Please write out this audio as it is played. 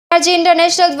RG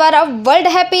international द्वारा world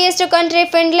happiest country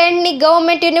ફિનલેન્ડની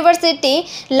government university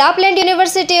લાપલેન્ડ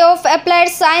university of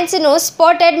applied સાયન્સનું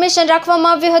spot admission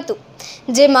રાખવામાં આવ્યું હતું,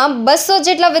 જેમાં 200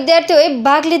 જેટલા વિદ્યાર્થીઓએ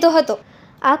ભાગ લીધો હતો।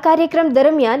 આ કાર્યક્રમ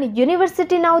દરમિયાન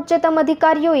યુનિવર્સિટીના ઉચ્ચતમ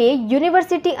અધિકારીઓએ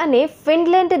યુનિવર્સિટી અને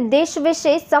ફિનલેન્ડ દેશ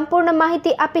વિશે સંપૂર્ણ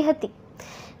માહિતી આપી હતી,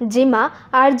 જેમાં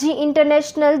RG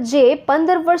ઇન્ટરનેશનલ જે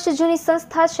 15 વર્ષ જૂની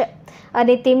સંસ્થા છે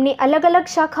અને તેમની અલગ અલગ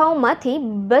શાખાઓમાંથી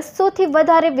 200 થી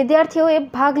વધારે વિદ્યાર્થીઓએ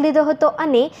ભાગ લીધો હતો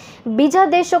અને બીજા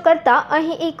દેશો કરતાં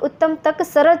અહીં એક ઉત્તમ તક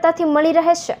સરળતાથી મળી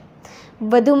રહે છે।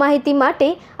 વધુ માહિતી માટે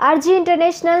RG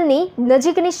ઇન્ટરનેશનલની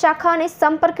નજીકની શાખાને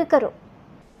સંપર્ક કરો।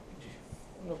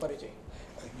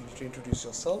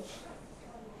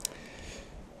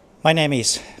 My name is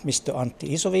Mr. Antti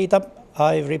Isovita.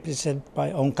 I represent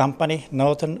my own company,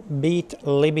 Northern Beat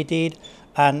Limited,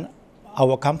 and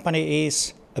our company is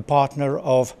a partner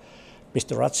of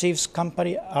Mr. Rajiv's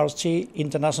company, RG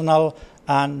International,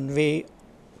 and we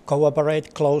cooperate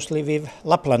closely with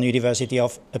Lapland University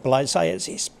of Applied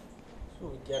Sciences.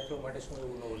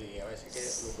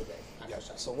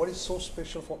 So what is so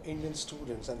special for Indian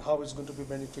students and how is going to be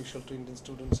beneficial to Indian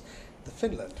students in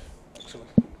Finland, actually?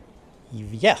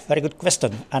 Yeah, very good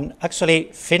question. And actually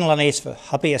Finland is the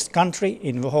happiest country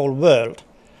in the whole world.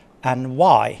 And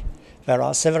why? There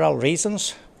are several reasons.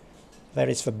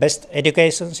 There is the best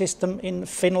education system in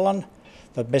Finland,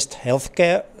 the best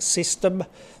healthcare system,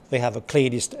 we have the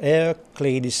cleanest air,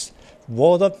 cleanest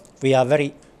water, we are very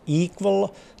equal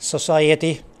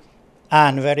society,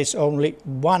 and there is only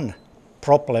one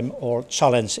problem or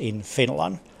challenge in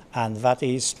Finland, and that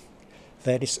is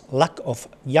there is lack of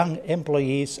young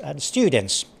employees and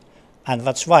students, and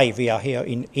that's why we are here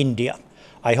in India.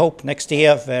 I hope next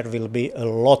year there will be a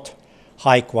lot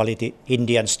high quality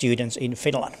Indian students in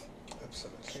Finland.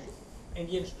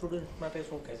 Indian students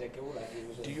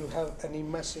do you have any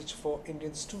message for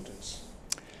Indian students?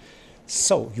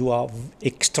 So you are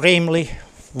extremely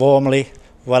warmly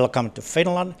welcome to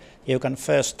Finland. You can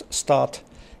first start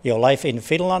your life in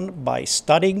Finland by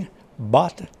studying,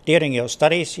 but during your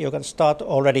studies you can start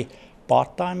already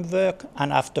part-time work,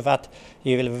 and after that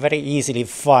you will very easily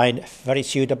find very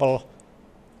suitable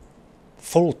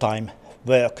full-time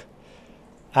work.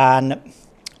 And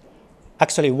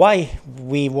actually, why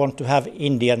we want to have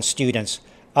Indian students?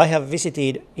 I have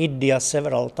visited India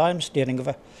several times during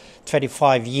the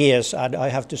 25 years, and I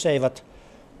have to say that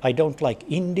I don't like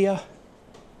India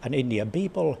and Indian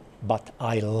people, but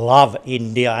I love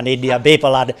India and Indian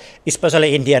people, and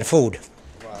especially Indian food.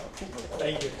 Wow.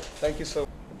 Thank you. Thank you so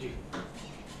much.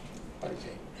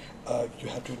 You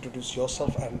have to introduce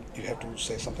yourself and you have to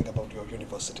say something about your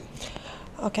university.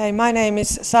 Okay, my name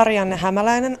is Sarjanne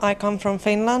Hämäläinen. I come from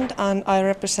Finland and I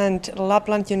represent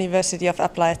Lapland University of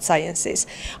Applied Sciences.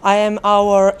 I am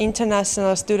our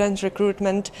international student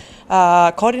recruitment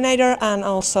coordinator and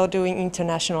also doing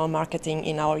international marketing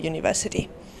in our university.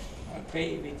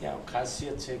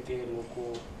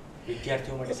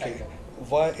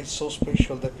 Why it's so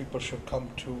special that people should come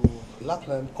to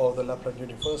Lapland or the Lapland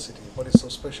University? What is so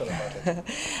special about it?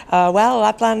 Well,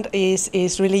 Lapland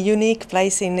is really unique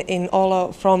place in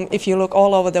from if you look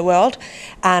all over the world,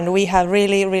 and we have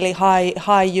really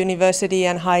high university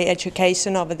and high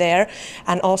education over there,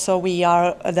 and also we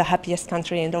are the happiest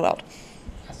country in the world.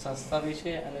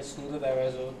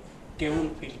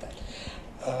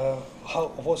 How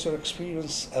was your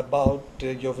experience about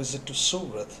your visit to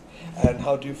Surat, and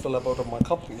how do you feel about my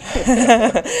company?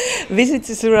 Visit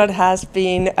to Surat has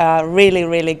been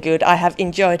really good. I have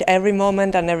enjoyed every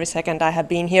moment and every second I have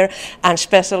been here, and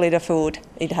especially the food.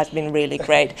 It has been really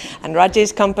great. And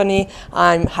Raj's company,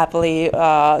 I'm happy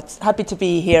to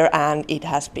be here, and it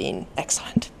has been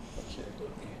excellent.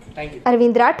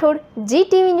 Arvind Rathod,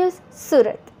 GTV news,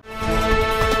 Surat.